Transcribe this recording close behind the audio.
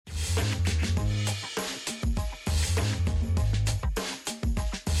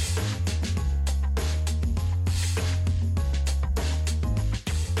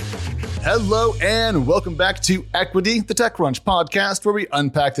Hello and welcome back to Equity, the TechCrunch podcast, where we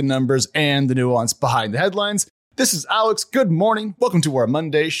unpack the numbers and the nuance behind the headlines. This is Alex. Good morning. Welcome to our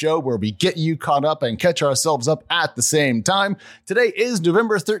Monday show where we get you caught up and catch ourselves up at the same time. Today is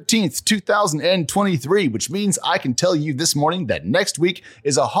November 13th, 2023, which means I can tell you this morning that next week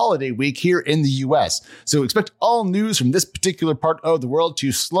is a holiday week here in the US. So expect all news from this particular part of the world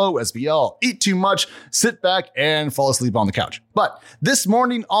to slow as we all eat too much, sit back, and fall asleep on the couch. But this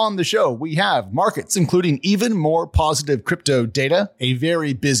morning on the show, we have markets, including even more positive crypto data, a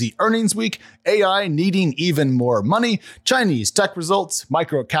very busy earnings week, AI needing even more money, Chinese tech results,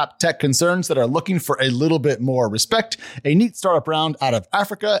 micro-cap tech concerns that are looking for a little bit more respect, a neat startup round out of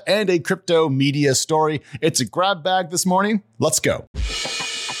Africa, and a crypto media story. It's a grab bag this morning. Let's go.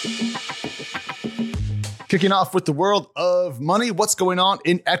 Kicking off with the world of money, what's going on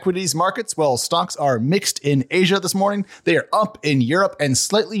in equities markets? Well, stocks are mixed in Asia this morning. They are up in Europe and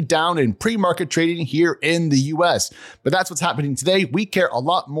slightly down in pre-market trading here in the US. But that's what's happening today. We care a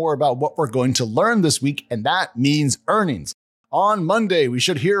lot more about what we're going to learn this week, and that means earnings. On Monday, we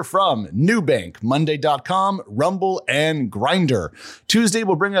should hear from Nubank, Monday.com, Rumble, and Grindr. Tuesday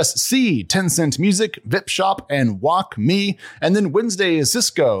will bring us Sea, Tencent Music, VipShop, and WalkMe. And then Wednesday is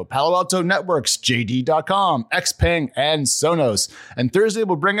Cisco, Palo Alto Networks, JD.com, Xpeng, and Sonos. And Thursday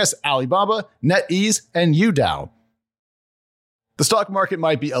will bring us Alibaba, NetEase, and YouDao. The stock market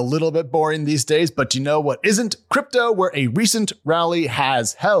might be a little bit boring these days, but you know what isn't? Crypto, where a recent rally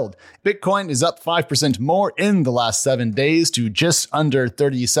has held. Bitcoin is up 5% more in the last 7 days to just under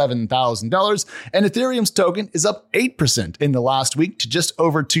 $37,000, and Ethereum's token is up 8% in the last week to just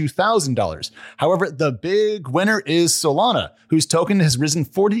over $2,000. However, the big winner is Solana, whose token has risen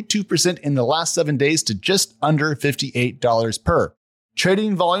 42% in the last 7 days to just under $58 per.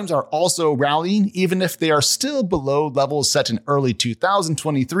 Trading volumes are also rallying, even if they are still below levels set in early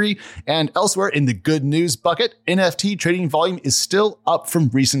 2023. And elsewhere in the good news bucket, NFT trading volume is still up from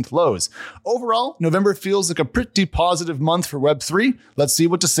recent lows. Overall, November feels like a pretty positive month for Web3. Let's see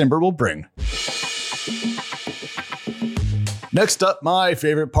what December will bring. Next up, my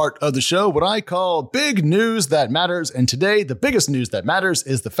favorite part of the show, what I call big news that matters. And today, the biggest news that matters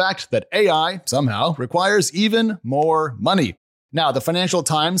is the fact that AI somehow requires even more money. Now, the Financial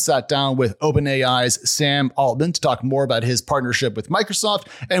Times sat down with OpenAI's Sam Altman to talk more about his partnership with Microsoft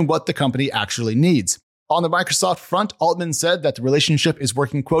and what the company actually needs. On the Microsoft front, Altman said that the relationship is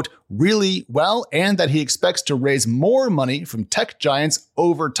working, quote, really well, and that he expects to raise more money from tech giants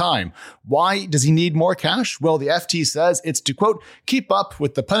over time. Why does he need more cash? Well, the FT says it's to, quote, keep up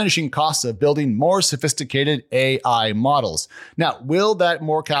with the punishing costs of building more sophisticated AI models. Now, will that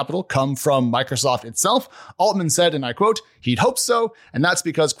more capital come from Microsoft itself? Altman said, and I quote, he'd hope so, and that's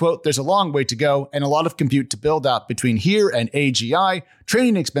because, quote, there's a long way to go and a lot of compute to build out between here and AGI.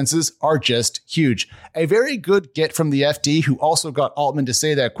 Training expenses are just huge. A very good get from the FT, who also got Altman to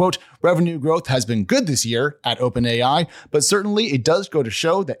say that, quote, revenue growth has been good this year at OpenAI, but certainly it does go to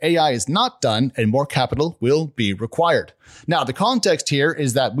show that AI is not done and more capital will be required. Now, the context here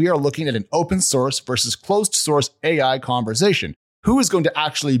is that we are looking at an open source versus closed source AI conversation. Who is going to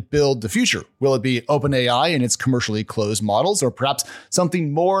actually build the future? Will it be OpenAI and its commercially closed models, or perhaps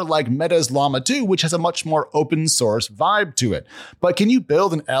something more like Meta's Llama 2, which has a much more open source vibe to it? But can you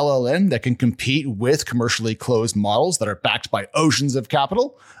build an LLM that can compete with commercially closed models that are backed by oceans of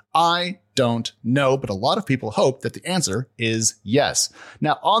capital? I don't know, but a lot of people hope that the answer is yes.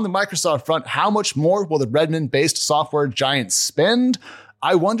 Now, on the Microsoft front, how much more will the Redmond-based software giant spend?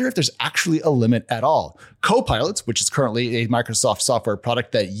 I wonder if there's actually a limit at all. Copilot, which is currently a Microsoft software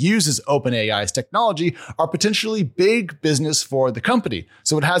product that uses OpenAI's technology, are potentially big business for the company.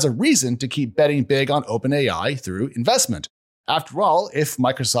 So it has a reason to keep betting big on OpenAI through investment. After all, if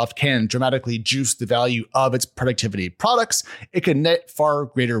Microsoft can dramatically juice the value of its productivity products, it can net far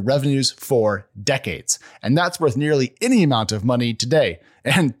greater revenues for decades. And that's worth nearly any amount of money today.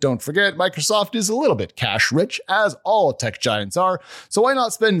 And don't forget, Microsoft is a little bit cash rich, as all tech giants are. So why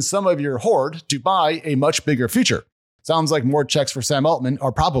not spend some of your hoard to buy a much bigger future? Sounds like more checks for Sam Altman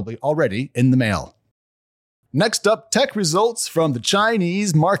are probably already in the mail. Next up, tech results from the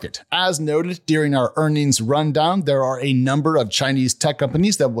Chinese market. As noted during our earnings rundown, there are a number of Chinese tech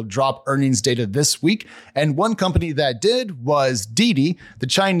companies that will drop earnings data this week. And one company that did was Didi, the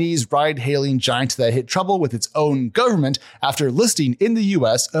Chinese ride-hailing giant that hit trouble with its own government after listing in the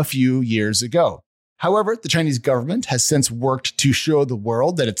US a few years ago. However, the Chinese government has since worked to show the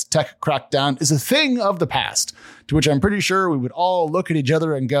world that its tech crackdown is a thing of the past, to which I'm pretty sure we would all look at each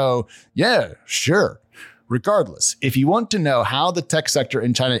other and go, yeah, sure. Regardless, if you want to know how the tech sector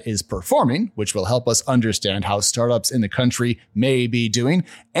in China is performing, which will help us understand how startups in the country may be doing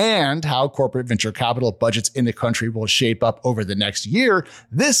and how corporate venture capital budgets in the country will shape up over the next year,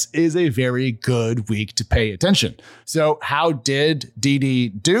 this is a very good week to pay attention. So how did Didi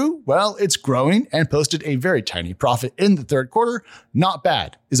do? Well, it's growing and posted a very tiny profit in the third quarter. Not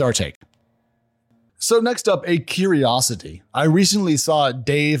bad is our take. So next up, a curiosity. I recently saw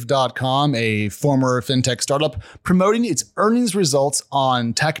Dave.com, a former fintech startup, promoting its earnings results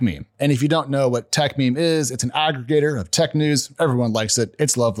on TechMeme. And if you don't know what TechMeme is, it's an aggregator of tech news. Everyone likes it.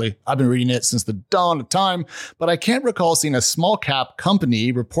 It's lovely. I've been reading it since the dawn of time, but I can't recall seeing a small cap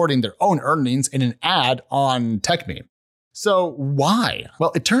company reporting their own earnings in an ad on TechMeme. So why?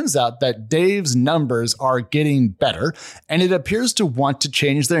 Well, it turns out that Dave's numbers are getting better, and it appears to want to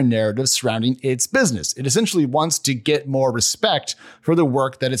change their narrative surrounding its business. It essentially wants to get more respect for the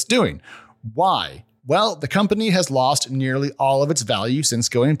work that it's doing. Why? Well, the company has lost nearly all of its value since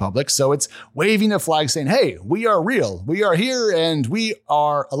going public, so it's waving a flag saying, hey, we are real, we are here, and we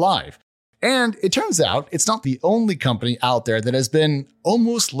are alive. And it turns out it's not the only company out there that has been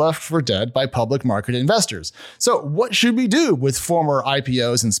almost left for dead by public market investors. So what should we do with former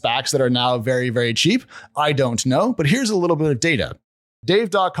IPOs and SPACs that are now very, very cheap? I don't know, but here's a little bit of data.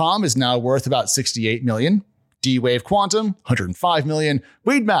 Dave.com is now worth about $68 million. D-Wave Quantum, 105 million.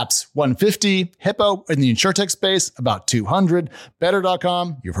 Weedmaps, 150. Hippo in the insurtech space, about 200.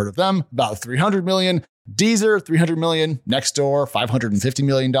 Better.com, you've heard of them, about 300 million. Deezer, $300 million. Nextdoor, $550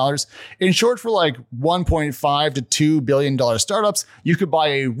 million. In short, for like $1.5 to $2 billion startups, you could buy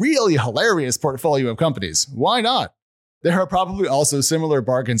a really hilarious portfolio of companies. Why not? There are probably also similar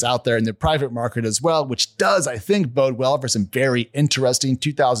bargains out there in the private market as well, which does, I think, bode well for some very interesting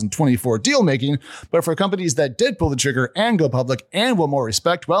 2024 deal making. But for companies that did pull the trigger and go public and want more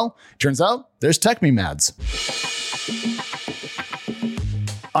respect, well, turns out there's TechMeme ads.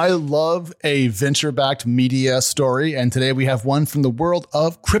 I love a venture-backed media story, and today we have one from the world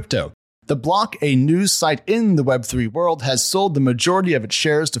of crypto. The Block, a news site in the Web3 world, has sold the majority of its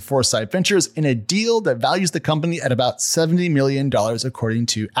shares to Foresight Ventures in a deal that values the company at about $70 million, according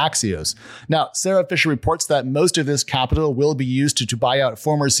to Axios. Now, Sarah Fisher reports that most of this capital will be used to buy out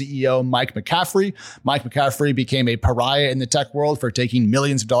former CEO Mike McCaffrey. Mike McCaffrey became a pariah in the tech world for taking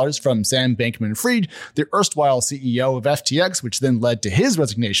millions of dollars from Sam Bankman-Fried, the erstwhile CEO of FTX, which then led to his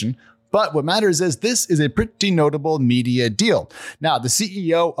resignation. But what matters is this is a pretty notable media deal. Now, the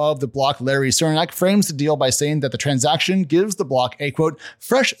CEO of the Block, Larry Cernak, frames the deal by saying that the transaction gives the Block a, quote,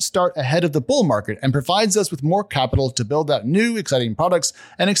 fresh start ahead of the bull market and provides us with more capital to build out new, exciting products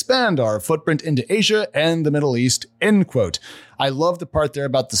and expand our footprint into Asia and the Middle East, end quote. I love the part there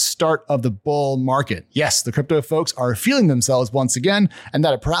about the start of the bull market. Yes, the crypto folks are feeling themselves once again, and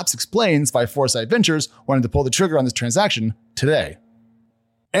that it perhaps explains why Foresight Ventures wanted to pull the trigger on this transaction today.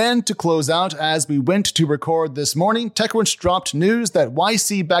 And to close out, as we went to record this morning, TechCrunch dropped news that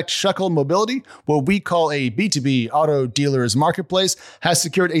YC-backed Shekel Mobility, what we call a B2B auto dealers marketplace, has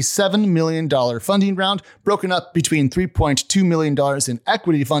secured a $7 million funding round, broken up between $3.2 million in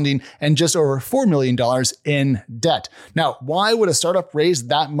equity funding and just over $4 million in debt. Now, why would a startup raise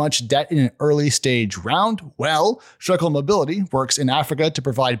that much debt in an early stage round? Well, Shekel Mobility works in Africa to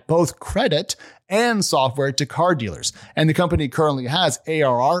provide both credit and software to car dealers. And the company currently has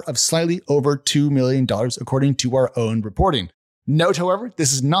ARR of slightly over $2 million, according to our own reporting. Note, however,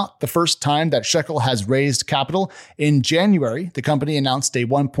 this is not the first time that Shekel has raised capital. In January, the company announced a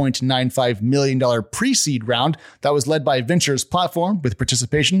 $1.95 million pre-seed round that was led by Ventures Platform with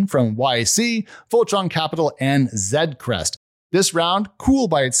participation from YC, Voltron Capital, and Zcrest. This round, cool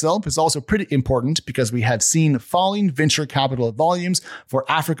by itself, is also pretty important because we have seen falling venture capital volumes for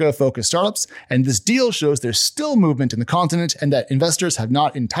Africa-focused startups, and this deal shows there's still movement in the continent and that investors have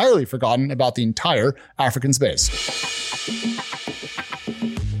not entirely forgotten about the entire African space.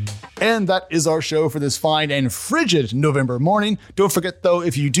 And that is our show for this fine and frigid November morning. Don't forget, though,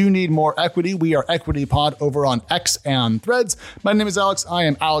 if you do need more equity, we are Equity Pod over on X and Threads. My name is Alex. I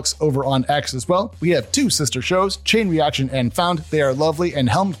am Alex over on X as well. We have two sister shows, Chain Reaction and Found. They are lovely and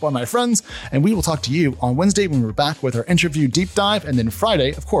helmed by my friends. And we will talk to you on Wednesday when we're back with our interview deep dive, and then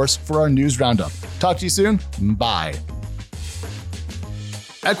Friday, of course, for our news roundup. Talk to you soon. Bye.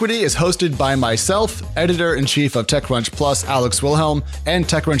 Equity is hosted by myself, editor-in-chief of TechCrunch Plus, Alex Wilhelm, and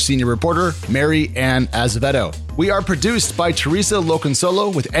TechCrunch senior reporter, Mary Ann Azevedo. We are produced by Teresa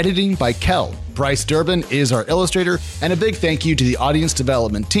Loconsolo with editing by Kel. Bryce Durbin is our illustrator, and a big thank you to the audience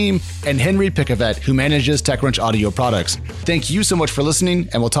development team and Henry Picavet, who manages TechCrunch audio products. Thank you so much for listening,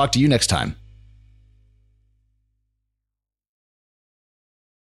 and we'll talk to you next time.